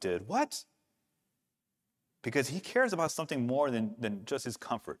was afflicted. What? Because he cares about something more than just his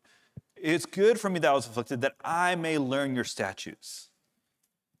comfort. It's good for me that I was afflicted, that I may learn your statutes.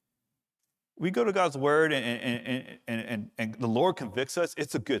 We go to God's word and the Lord convicts us.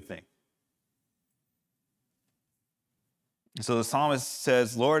 It's a good thing. And so the psalmist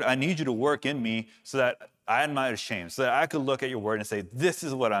says, Lord, I need you to work in me so that I'm not ashamed, so that I could look at your word and say, this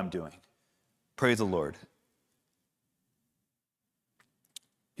is what I'm doing. Praise the Lord.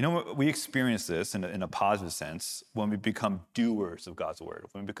 You know, we experience this in a positive sense when we become doers of God's word.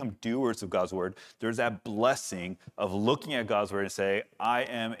 When we become doers of God's word, there's that blessing of looking at God's word and say, I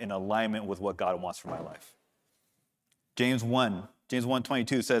am in alignment with what God wants for my life. James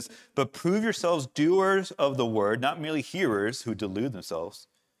 1:22 says, but prove yourselves doers of the word, not merely hearers who delude themselves.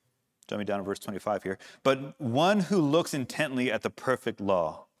 Jumping down to verse 25 here. But one who looks intently at the perfect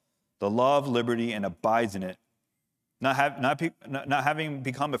law, the law of liberty, and abides in it, not having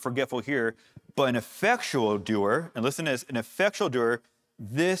become a forgetful hearer, but an effectual doer. And listen to this, an effectual doer,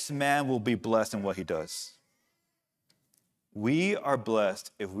 this man will be blessed in what he does. We are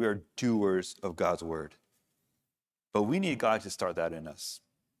blessed if we are doers of God's word. But we need God to start that in us.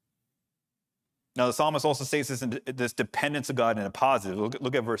 Now, the psalmist also states this dependence of God in a positive.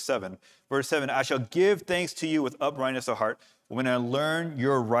 Look at verse 7. Verse 7, I shall give thanks to you with uprightness of heart when I learn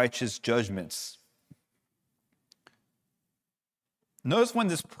your righteous judgments. Notice when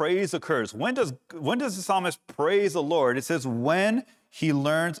this praise occurs. When does the psalmist praise the Lord? It says when he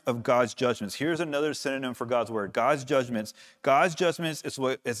learns of God's judgments. Here's another synonym for God's word. God's judgments. God's judgments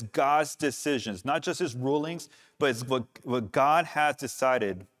is God's decisions, not just his rulings, but it's what God has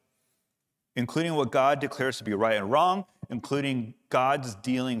decided, including what God declares to be right and wrong, including God's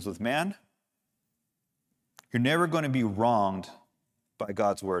dealings with man. You're never going to be wronged by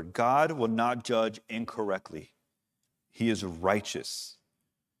God's word. God will not judge incorrectly. He is righteous.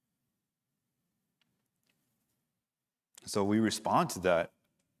 So we respond to that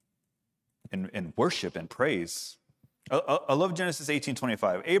in worship and praise. I love Genesis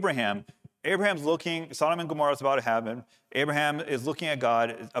 18:25. Abraham's looking, Sodom and Gomorrah is about to happen. Abraham is looking at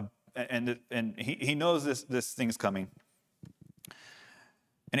God, and he knows this thing's coming.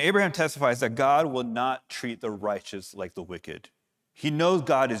 And Abraham testifies that God will not treat the righteous like the wicked. He knows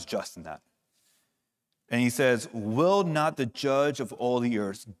God is just in that. And he says, will not the judge of all the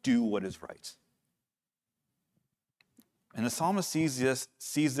earth do what is right? And the psalmist sees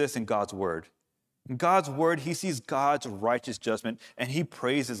this in God's word. In God's word, he sees God's righteous judgment, and he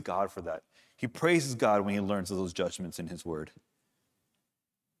praises God for that. He praises God when he learns of those judgments in his word.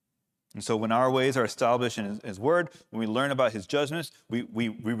 And so when our ways are established in his word, when we learn about his judgments, we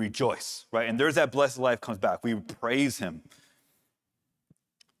rejoice, right? And there's that blessed life comes back. We praise him.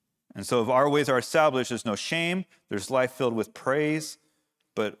 And so if our ways are established, there's no shame, there's life filled with praise,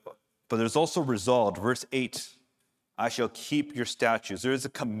 but there's also resolved. Verse 8, I shall keep your statutes. There is a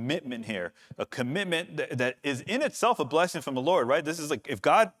commitment here, a commitment that is in itself a blessing from the Lord, right? This is like,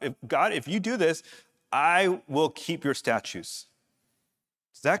 if you do this, I will keep your statutes.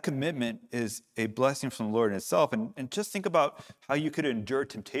 So that commitment is a blessing from the Lord in itself. And just think about how you could endure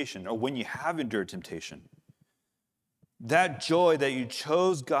temptation, or when you have endured temptation. That joy that you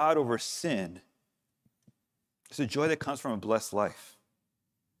chose God over sin is a joy that comes from a blessed life.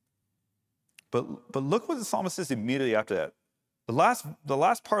 But look what the psalmist says immediately after that. The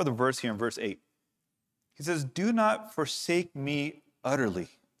last part of the verse here in verse 8. He says, do not forsake me utterly.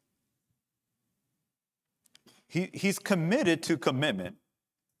 He's committed to commitment.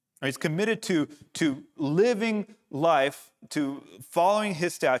 He's committed to living life, to following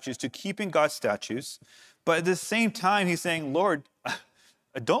his statutes, to keeping God's statutes. But at the same time, he's saying, Lord,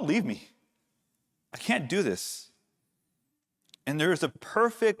 don't leave me. I can't do this. And there is a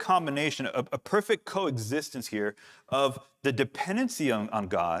perfect combination, a perfect coexistence here of the dependency on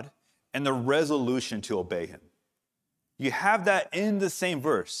God and the resolution to obey him. You have that in the same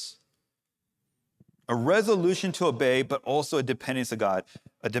verse. A resolution to obey, but also a dependency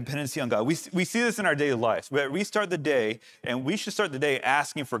on God. We see this in our daily lives. We start the day, and we should start the day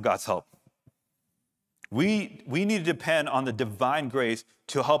asking for God's help. We need to depend on the divine grace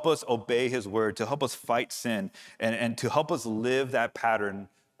to help us obey his word, to help us fight sin, and to help us live that pattern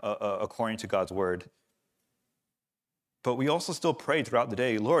according to God's word. But we also still pray throughout the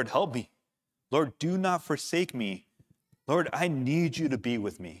day, Lord, help me. Lord, do not forsake me. Lord, I need you to be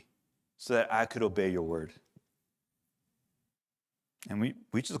with me so that I could obey your word. And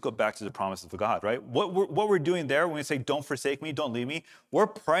we just go back to the promises of God, right? What we're doing there when we say, don't forsake me, don't leave me, we're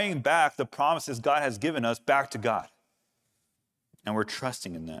praying back the promises God has given us back to God. And we're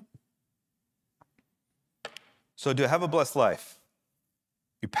trusting in that. So to have a blessed life,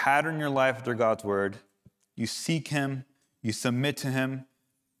 you pattern your life after God's word, you seek him, you submit to him,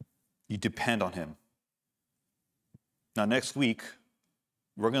 you depend on him. Now next week,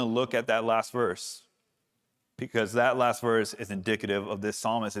 we're going to look at that last verse, because that last verse is indicative of this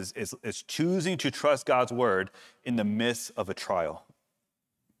psalmist is choosing to trust God's word in the midst of a trial.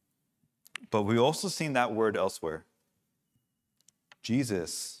 But we've also seen that word elsewhere.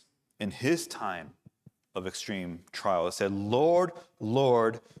 Jesus, in his time of extreme trial, said, Lord,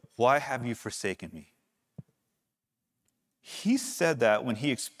 Lord, why have you forsaken me? He said that when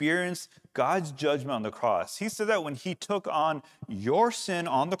he experienced God's judgment on the cross. He said that when he took on your sin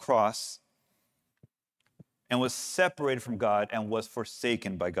on the cross and was separated from God and was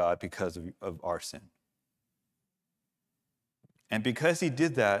forsaken by God because of our sin. And because he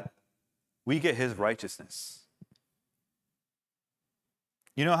did that, we get his righteousness.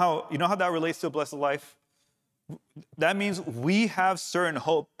 You know how that relates to a blessed life? That means we have certain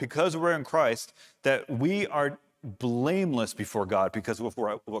hope because we're in Christ, that we are blameless before God because of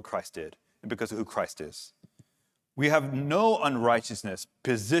what Christ did and because of who Christ is. We have no unrighteousness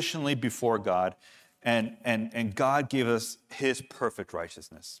positionally before God, and God gave us his perfect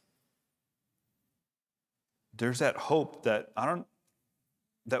righteousness. There's that hope that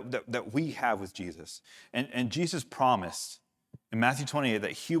we have with Jesus. And Jesus promised in Matthew 28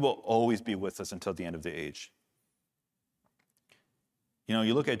 that he will always be with us until the end of the age. You know,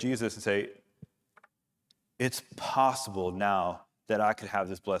 you look at Jesus and say, it's possible now that I could have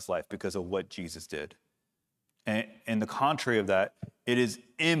this blessed life because of what Jesus did. And the contrary of that, it is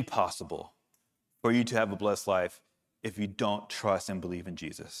impossible for you to have a blessed life if you don't trust and believe in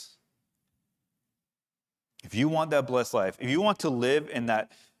Jesus. If you want that blessed life, if you want to live in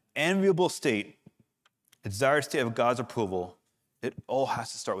that enviable state, a desired state of God's approval, it all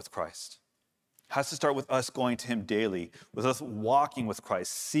has to start with Christ. It has to start with us going to him daily, with us walking with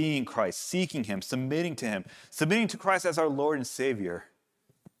Christ, seeing Christ, seeking him, submitting to him, submitting to Christ as our Lord and Savior.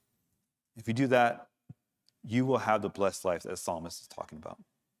 If you do that, you will have the blessed life that the psalmist is talking about.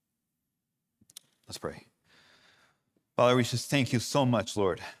 Let's pray. Father, we just thank you so much,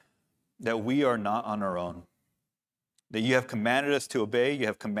 Lord, that we are not on our own, that you have commanded us to obey, you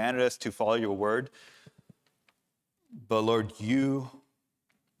have commanded us to follow your word, but Lord, you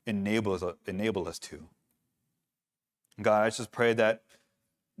enable us to. God, I just pray that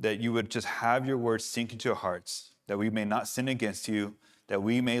you would just have your word sink into our hearts, that we may not sin against you, that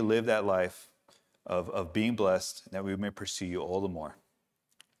we may live that life of being blessed, that we may pursue you all the more.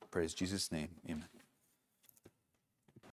 Praise Jesus' name, amen.